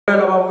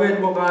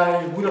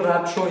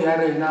Well, show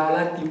now,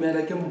 like the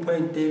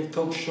Mpho&Dave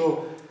talk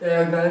show.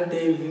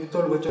 Dave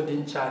told what you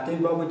didn't chat.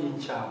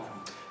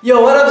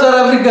 Yo, what up, South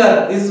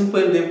Africa? This is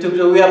Mpho&Dave talk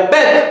show. We are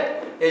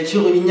back at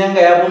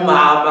Inyanga ya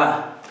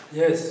Mama.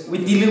 Yes.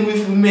 We're dealing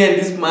with women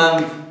this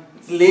month.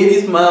 It's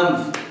Ladies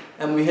Month,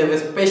 and we have a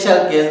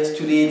special guest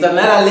today. It's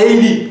another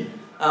lady.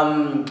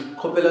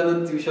 For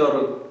those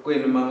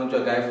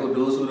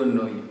who don't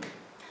know you.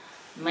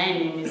 My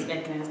name is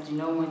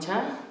Dineo,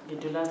 Mocha,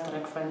 Gedula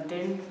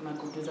Strakfontein,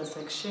 Makutuza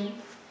section.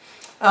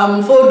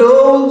 For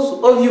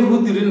those of you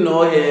who didn't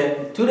know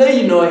her,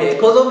 today you know her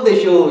because of the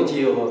show,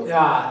 Gio.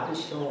 Yeah, the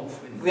show.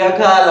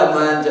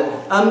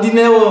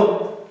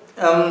 Dineo,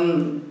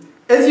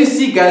 as you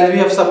see, guys, we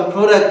have some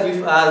product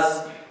with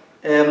us.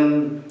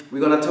 We're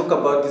gonna talk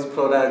about this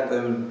product.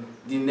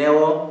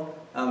 Dineo,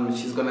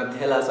 she's gonna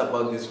tell us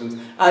about this one.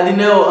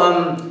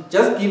 Dineo,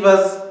 just give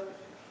us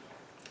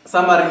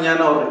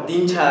Samarinyana or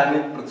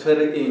Dinchane,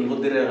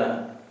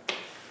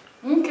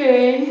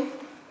 okay.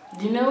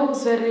 Dineo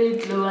is very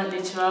glow and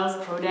natural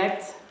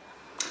products.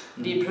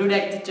 The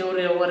product is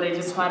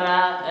already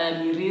swara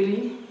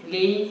miriri,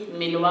 lay,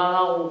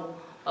 milwa,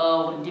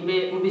 or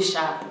dibe ubi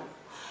sharp.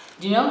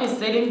 Dineo is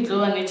selling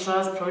glow and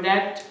natural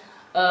product.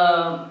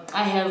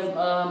 I have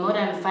more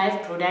than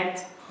 5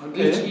 products,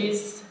 which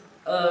is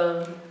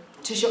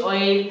tissue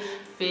oil,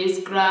 face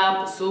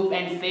scrub, soap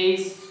and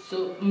face,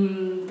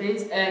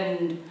 face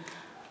and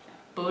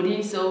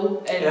body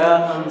soap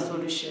and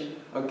solution.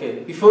 Okay,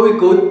 before we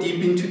go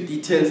deep into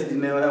details,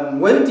 Dineo,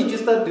 when did you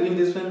start doing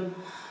this one?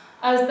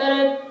 I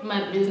started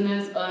my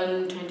business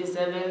on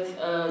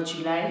 27th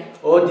July.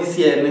 Oh, this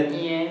year?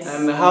 Yes.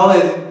 And how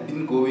has it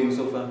been going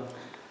so far?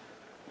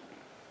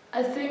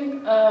 I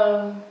think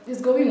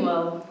it's going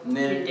well.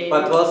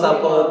 But what's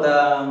about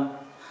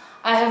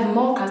I have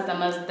more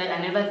customers that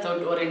I never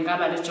thought or in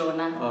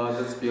Jona. Oh,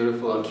 that's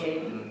beautiful.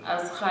 Okay.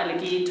 As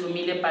Khaliki to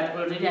me, but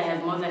already I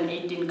have more than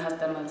 18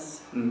 customers.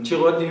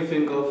 What do you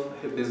think of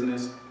her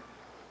business?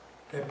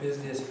 Her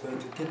business for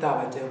to get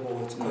out the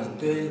boats because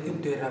they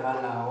didn't do it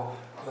allow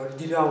or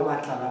did our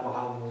what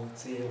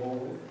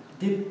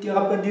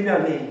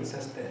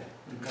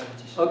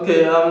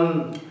Okay,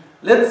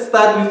 let's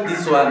start with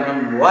this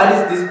one. What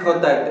is this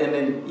product? And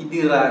then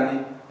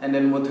Idirani and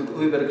then Motu.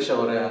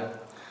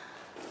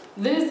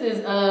 This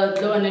is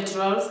Glow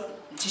Naturals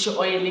tissue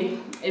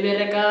oiling.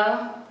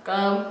 Ibereka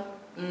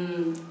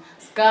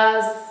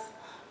scars.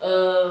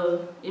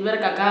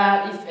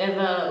 Ibereka if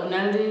ever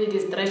unaldi the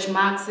stretch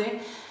marks.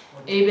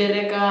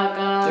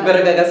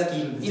 Ibereka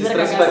skin.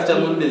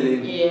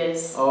 Skin.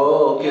 Yes.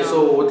 Oh, okay. Yeah.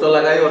 So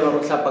utolakayona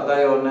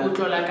utlapakayona.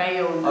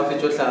 Utolakayona.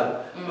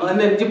 And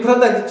then the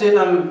product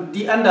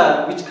the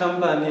under which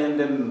company and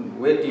then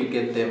where do you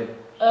get them?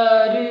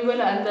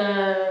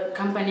 The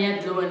company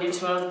at Glow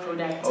Naturals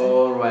product.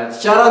 Alright.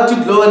 Shout out to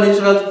Glow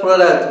Naturals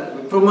product.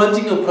 We're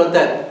promoting a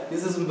product.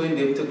 This is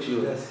Mpho&Dave talk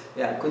show. Yes.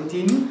 Yeah,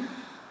 continue.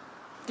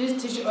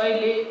 This tissue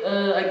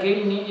oil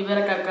again if you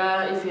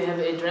have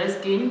a dry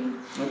skin.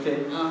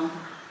 Okay.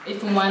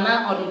 If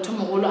mwana or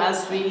mtumugulu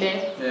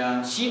aswile,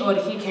 yeah, she or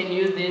he can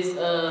use this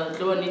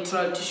Glow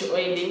Natural tissue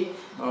oil.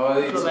 Oh,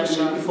 it's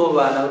before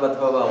but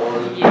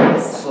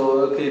yes. So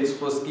okay, it's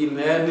for skin.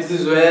 And this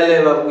is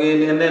well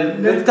and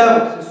then let's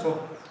come.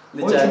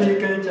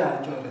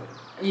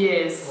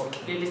 Yes.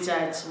 Okay.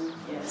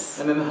 Yes.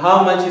 And then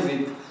how much is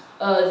it?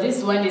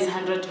 This one is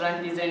 100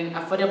 rand. Is an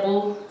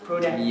affordable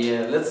product.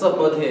 Yeah, let's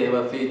support her,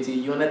 Bafeti.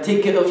 You wanna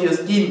take care of your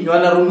skin. You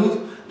wanna remove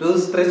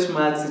those stretch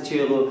marks,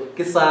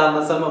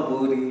 sama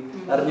body.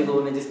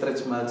 Army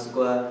stretch marks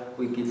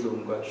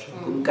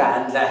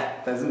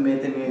doesn't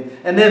matter.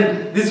 And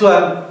then this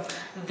one.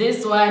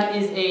 This one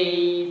is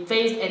a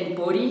face and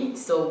body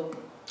soap.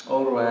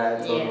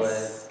 Alright, yes.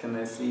 Alright. Can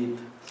I see it?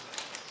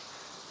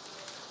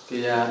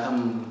 Okay, yeah,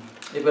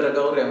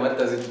 what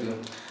does it do?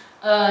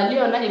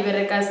 Leona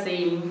Ibereka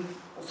same.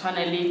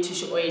 Finally,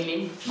 tissue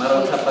oiling.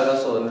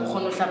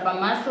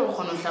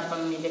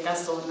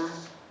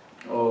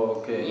 Oh,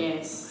 okay.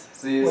 Yes.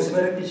 Yeah. Okay.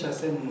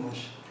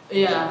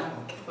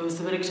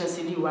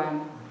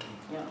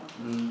 Yeah.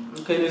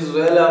 Okay, this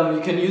well,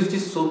 you can use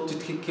this soap to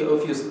take care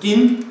of your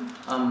skin.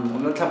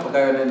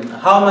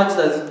 How much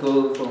does it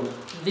go for?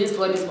 This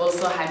one is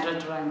also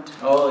 100 rand.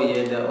 Oh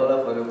yeah, they're all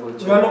affordable.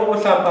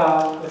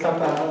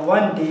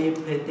 One day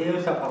per day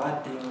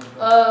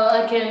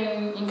I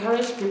can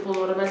encourage people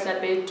to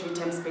be 2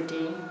 times per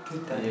day. 2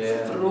 times.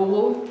 Yeah.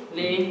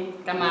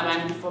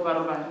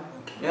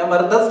 Yeah,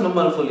 but that's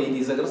normal for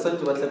ladies. I got to 2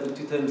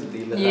 times a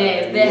day.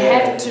 Yes, they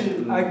have to.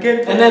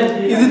 And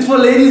then, is it for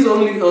ladies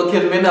only or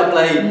can men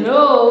apply it?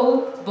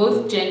 No,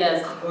 both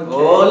genders. Okay.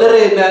 Oh,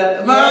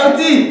 Lorena.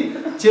 Marty!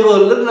 Chiro,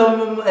 look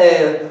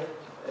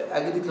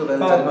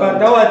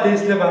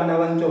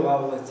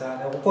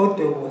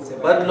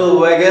but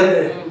low, I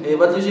get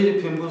but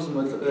usually pimples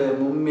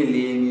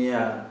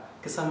millennia.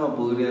 Kisama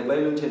Buri, I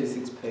don't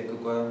 6-pack.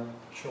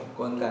 Sure.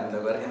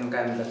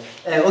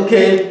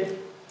 Okay,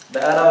 the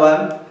other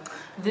one.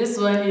 This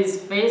one is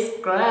face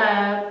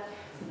scrub.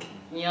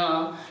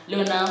 Yeah,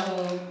 Lona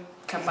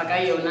kapaka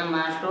yona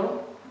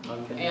mahlo.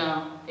 Okay.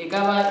 Yeah, a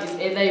cover is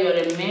either you're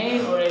a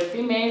male or a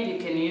female, you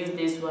can use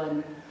this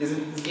one.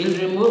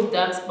 It removes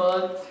dark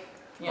spots,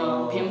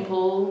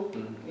 pimple,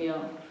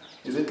 yeah.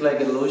 Is it like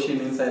a lotion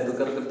inside the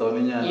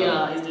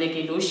Yeah, it's like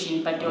a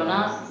lotion, but you're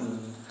not.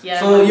 Yeah.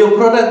 So your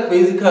product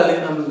basically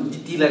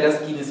like a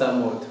skin is a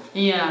mode.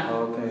 Yeah.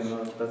 Okay,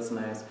 no, that's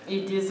nice.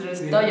 It is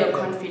restore your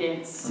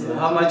confidence.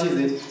 How much is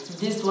it?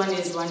 This one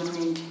is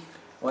 120.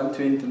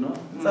 120, no?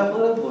 It's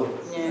affordable.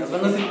 Yeah. As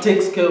long as it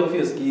takes care of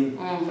your skin.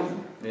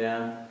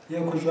 Yeah.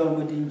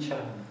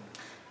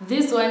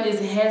 This one is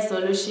hair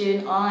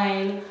solution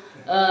oil.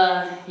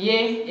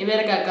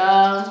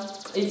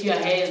 If your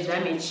hair is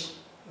damaged.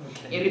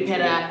 You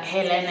repair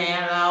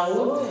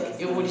hairline,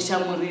 you would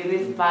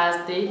shamuriri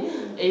fast.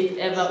 If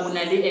ever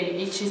unali an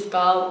itchy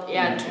scalp, to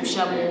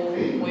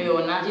shamu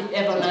moyona. If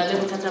ever unali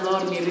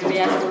mutatabao miriri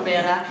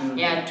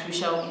ya to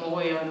shamu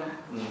moyona.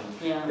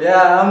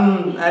 Yeah,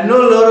 I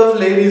know a lot of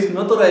ladies,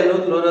 not that I know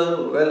a lot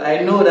of, well, I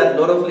know that a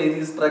lot of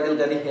ladies struggle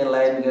getting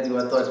hairline, getting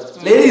what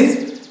thought.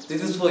 Ladies,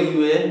 this is for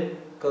you,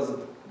 because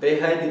they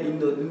hide in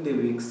the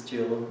wigs,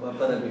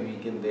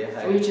 they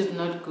hide. Which is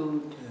not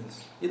good.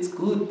 Yes. It's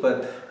good,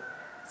 but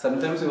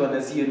sometimes you want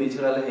to see your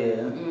natural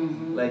hair,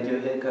 like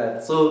your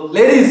haircut. So,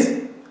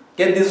 ladies,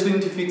 get this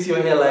thing to fix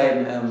your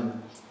hairline.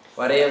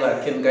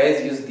 Whatever, can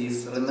guys use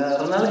this?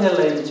 Renal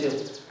hairline,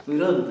 we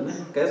don't.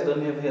 Guys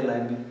don't have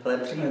hairline. I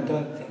don't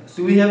think so.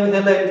 Do we have a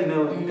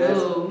hairline? Guys?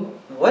 No.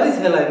 What is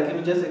hairline? Can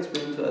you just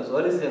explain to us?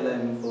 What is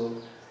hairline for?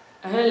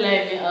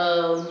 Hairline,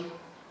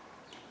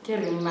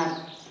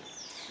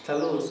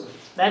 Tell us.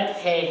 that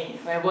hair,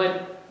 my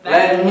word.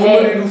 Like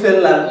Muriru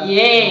fell.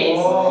 Yes.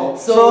 Oh.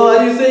 So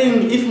are you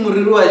saying if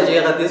Muriru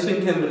Ajera, this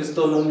thing can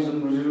restore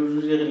Muriru?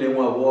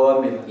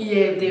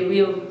 Yeah, they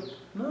will.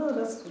 No,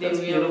 that's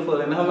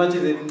beautiful. And how much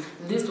is it?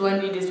 This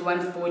one it is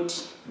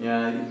 140.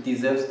 Yeah, it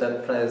deserves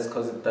that price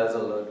because it does a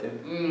lot.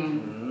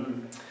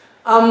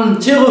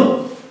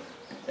 Chiru,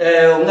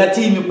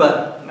 ungathini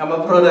ba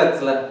ngama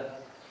products la?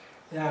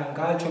 Yeah,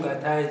 ngathi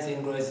ngathayithi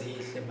into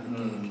ezihle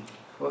makeke.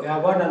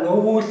 Uyabona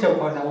nokuhle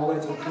khona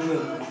okwenza uphile.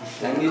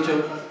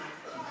 Ngitsho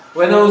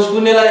wena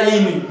usifunela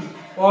ini?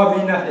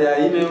 Mina. Yeah,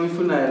 yini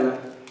uyifunayo la?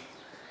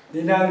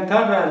 Mina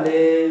ngithanda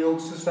le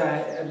yokususa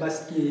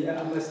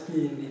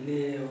amaskini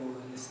leyo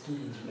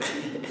skin.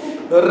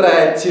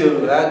 Alright,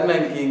 chill.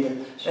 Akunankinga.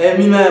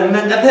 Mina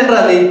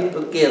ngathanda le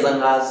ukugeza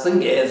ngazo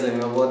singeze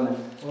ngiyabona.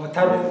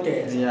 Uthanda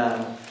ukugeza. Yeah.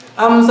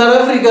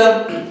 South Africa,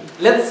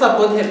 let's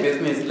support her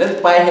business.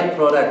 Let's buy her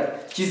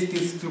product. She's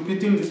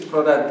distributing this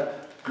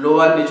product,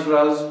 Global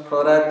Naturals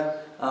product.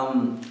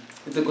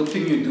 It's a good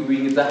thing you're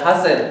doing. It's a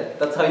hustle.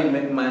 That's how you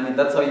make money.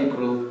 That's how you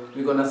grow.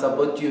 We're gonna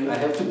support you. I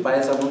have to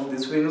buy some of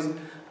these things.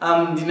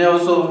 Dineo,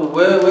 so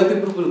where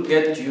do people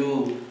get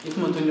you? If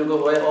you go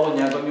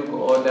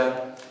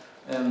order,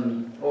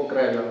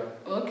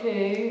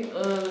 okay,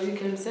 you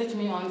can search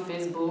me on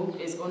Facebook.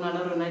 It's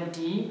Onanaruna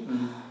D.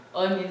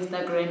 On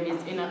Instagram,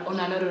 it's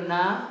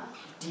Onanaruna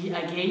D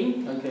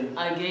again. Okay.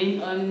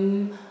 Again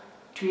on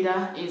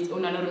Twitter, it's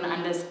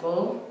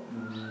Onanaruna_12.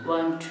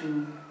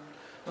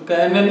 Okay,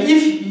 and then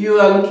if you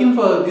are looking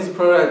for this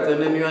product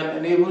and then you are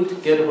unable to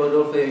get hold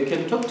of it, you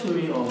can talk to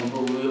me or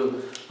we will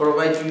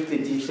provide you with the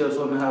details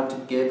on how to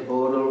get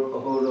hold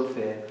of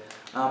it.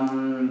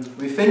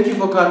 We thank you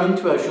for coming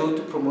to our show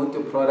to promote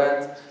your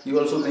product.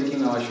 You're also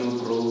making our show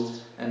grow,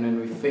 and then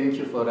we thank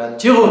you for that.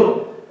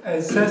 Chiro!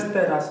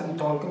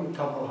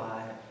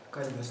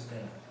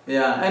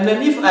 Yeah, and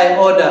then if I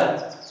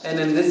order and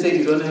then they say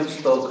you don't have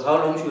stock, how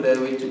long should I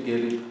wait to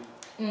get it?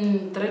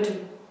 3 to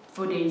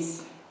 4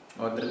 days.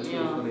 Oh, 3 to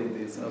 4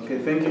 days. Okay,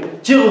 thank you.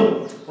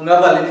 Chiro!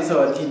 Ungavalelisa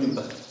wathini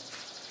ba?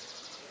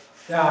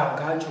 Yeah,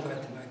 ngathi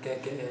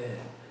makeke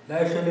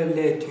life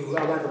lethu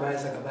abantu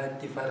bayenza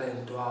ngabantu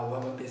different wabo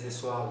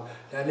amabhizinisi wabo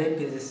lale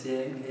business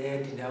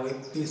lethi nawe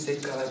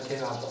iseqakatheke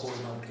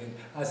kakhulu okay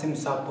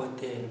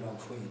asimsupporteni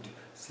bafowethu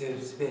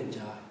sibe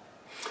njalo.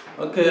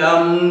 Okay,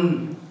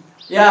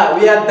 yeah,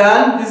 we are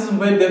done. This is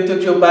Mpho&Dave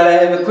TalkShow, but I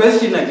have a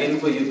question again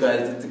for you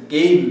guys. It's a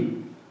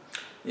game.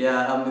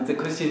 Yeah, it's a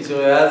question so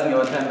you're asking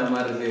about Tanda.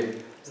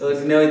 So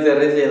you know it's a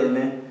riddle,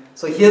 ne?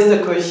 So here's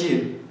the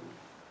question.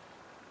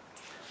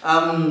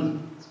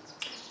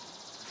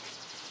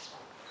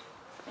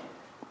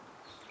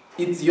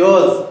 It's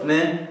yours,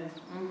 ne?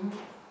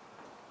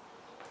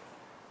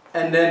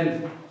 And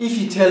then if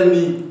you tell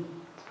me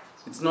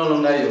it's no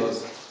longer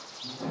yours.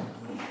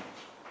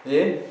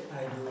 Yeah?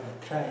 I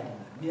tried.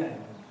 Yeah.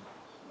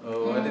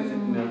 Oh, what is it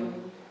now?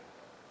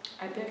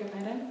 I beg your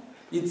pardon?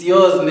 It's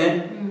yours,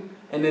 ne?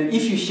 And then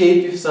if you share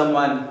it with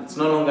someone, it's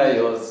no longer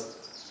yours.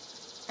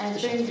 I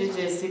think it's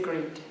a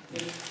secret.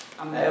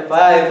 High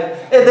five.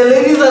 Hey, the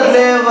ladies are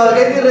clever.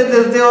 Can you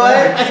register?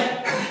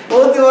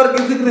 What's your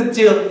secret,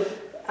 chill?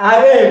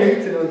 All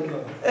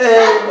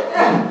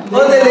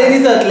the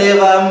ladies are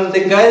clever. The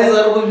guys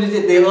are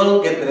they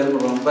all get them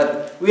wrong.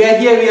 But we are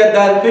here, we are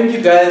done. Thank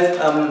you guys.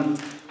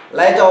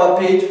 Like our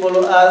page,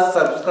 follow us,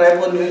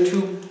 subscribe on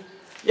YouTube.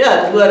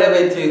 Yeah, do whatever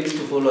it takes to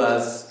follow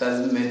us.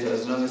 Doesn't matter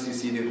as long as you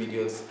see the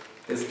videos.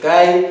 The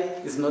sky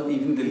is not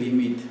even the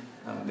limit.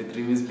 The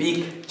dream is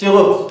big.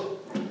 Chego.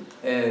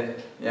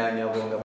 Yeah, ngiyabonga.